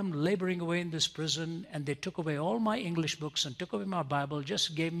 here I am laboring away in this prison, and they took away all my English books and took away my Bible,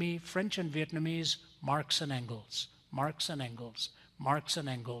 just gave me French and Vietnamese, Marx and Engels, Marx and Engels, Marx and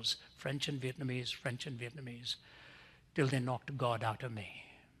Engels, French and Vietnamese, till they knocked God out of me.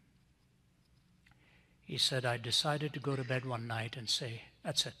 He said, I decided to go to bed one night and say,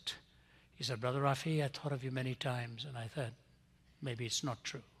 that's it. He said, Brother Rafi, I thought of you many times, and I thought, maybe it's not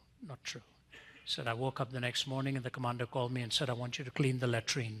true, not true. He said, I woke up the next morning and the commander called me and said, I want you to clean the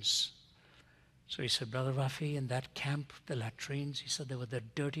latrines. So he said, Brother Rafi, in that camp, the latrines, he said, they were the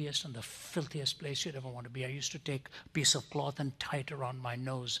dirtiest and the filthiest place you'd ever want to be. I used to take a piece of cloth and tie it around my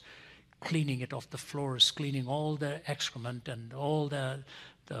nose, cleaning it off the floors, cleaning all the excrement and all the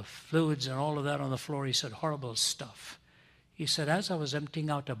fluids and all of that on the floor. He said, horrible stuff. He said, as I was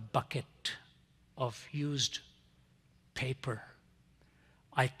emptying out a bucket of used paper,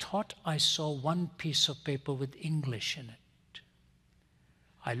 I thought I saw one piece of paper with English in it.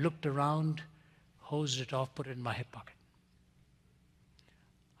 I looked around, hosed it off, put it in my hip pocket.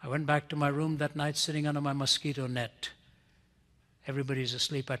 I went back to my room that night, sitting under my mosquito net. Everybody's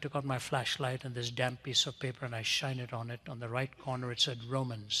asleep. I took out my flashlight and this damp piece of paper and I shine it on it. On the right corner it said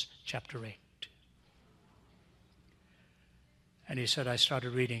Romans chapter 8. And he said, I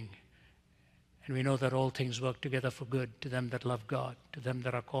started reading. And we know that all things work together for good to them that love God, to them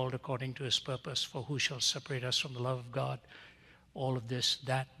that are called according to his purpose. For who shall separate us from the love of God? All of this,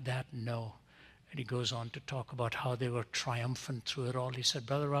 that, no. And he goes on to talk about how they were triumphant through it all. He said,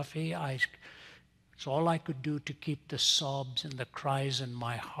 Brother Rafi, it's all I could do to keep the sobs and the cries in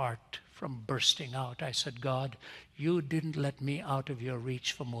my heart from bursting out. I said, God, you didn't let me out of your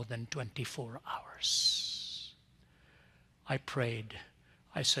reach for more than 24 hours. I prayed.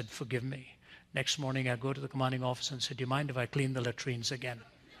 I said, forgive me. Next morning, I go to the commanding officer and said, do you mind if I clean the latrines again?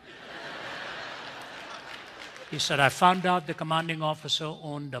 He said, I found out the commanding officer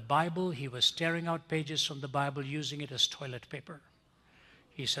owned a Bible. He was tearing out pages from the Bible, using it as toilet paper.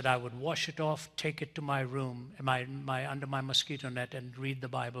 He said, I would wash it off, take it to my room, under my mosquito net, and read the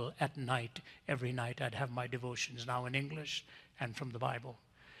Bible at night. Every night I'd have my devotions, now in English and from the Bible.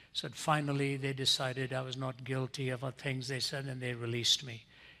 He said, finally, they decided I was not guilty of things they said, and they released me.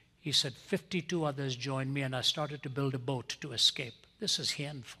 He said, 52 others joined me, and I started to build a boat to escape. This is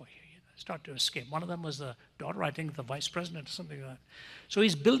Hien for you. Start to escape. One of them was the daughter, I think, the vice president or something like that. So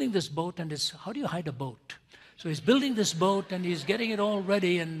he's building this boat, and how do you hide a boat? So he's building this boat, and he's getting it all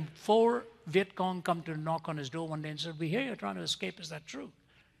ready, and 4 Viet Cong come to knock on his door one day and said, we hear you're trying to escape. Is that true?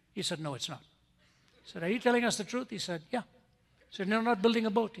 He said, no, it's not. He said, are you telling us the truth? He said, yeah. He said, you're not building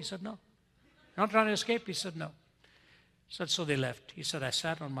a boat? He said, no. You're not trying to escape? He said, no. He said, so they left. He said, I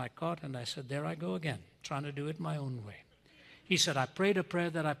sat on my cot, and I said, there I go again, trying to do it my own way. He said, I prayed a prayer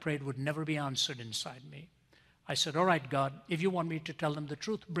that I prayed would never be answered inside me. I said, all right, God, if you want me to tell them the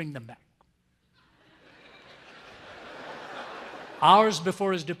truth, bring them back. Hours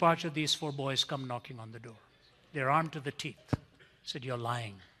before his departure, these 4 boys come knocking on the door. They're armed to the teeth. He said, "You're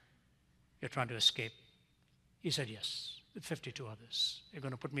lying. You're trying to escape." He said, "Yes, with 52 others. You're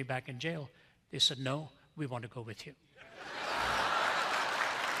going to put me back in jail." They said, "No, we want to go with you."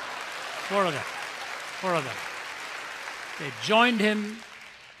 4 of them. 4 of them. They joined him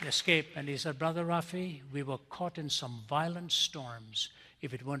in escape, and he said, "Brother Rafi, we were caught in some violent storms.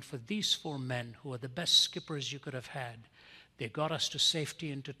 If it weren't for these 4 men who are the best skippers you could have had, they got us to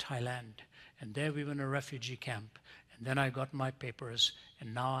safety into Thailand. And there we were in a refugee camp. And then I got my papers,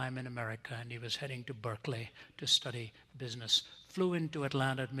 and now I'm in America." And he was heading to Berkeley to study business. Flew into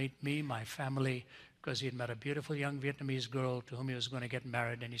Atlanta to meet me, my family, because he had met a beautiful young Vietnamese girl to whom he was going to get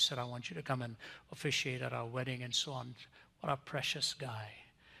married. And he said, "I want you to come and officiate at our wedding," and so on. What a precious guy.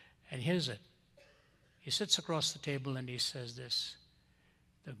 And here's it. He sits across the table and he says this: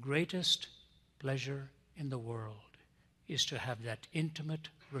 "The greatest pleasure in the world is to have that intimate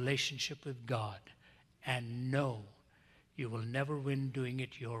relationship with God and know you will never win doing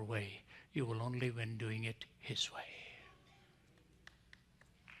it your way. You will only win doing it His way."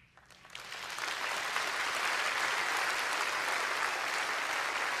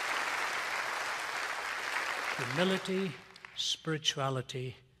 Humility,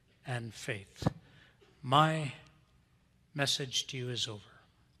 spirituality, and faith. My message to you is over.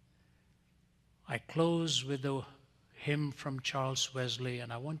 I close with the hymn from Charles Wesley,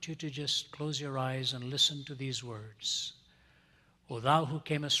 and I want you to just close your eyes and listen to these words. "O thou who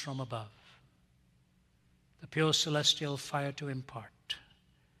camest from above, the pure celestial fire to impart,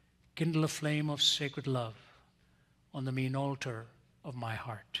 kindle a flame of sacred love on the mean altar of my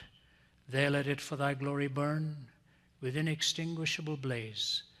heart. There let it for thy glory burn with inextinguishable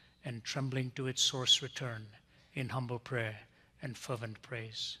blaze, and trembling to its source return in humble prayer and fervent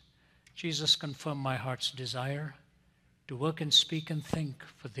praise. Jesus, confirm my heart's desire to work and speak and think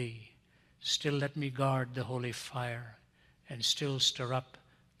for thee. Still let me guard the holy fire, and still stir up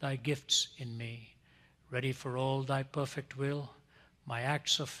thy gifts in me. Ready for all thy perfect will, my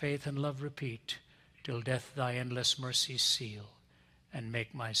acts of faith and love repeat, till death thy endless mercies seal, and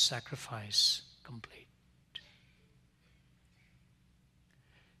make my sacrifice complete."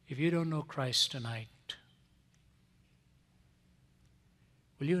 If you don't know Christ tonight,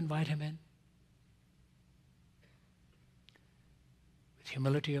 will you invite him in? With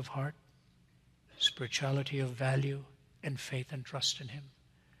humility of heart, spirituality of value, and faith and trust in him.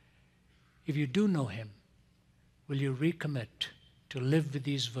 If you do know him, will you recommit to live with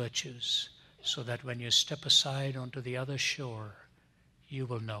these virtues so that when you step aside onto the other shore, you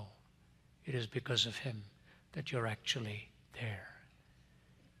will know it is because of him that you're actually there.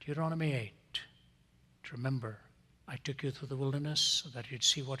 Deuteronomy 8. To remember, I took you through the wilderness so that you'd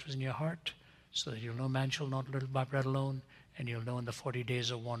see what was in your heart, so that you'll know man shall not live by bread alone, and you'll know in the 40 days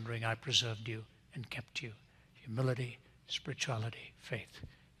of wandering I preserved you and kept you. Humility, spirituality, faith.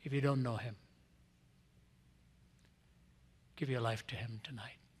 If you don't know him, give your life to him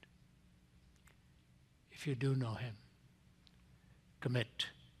tonight. If you do know him, commit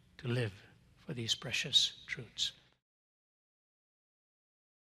to live for these precious truths.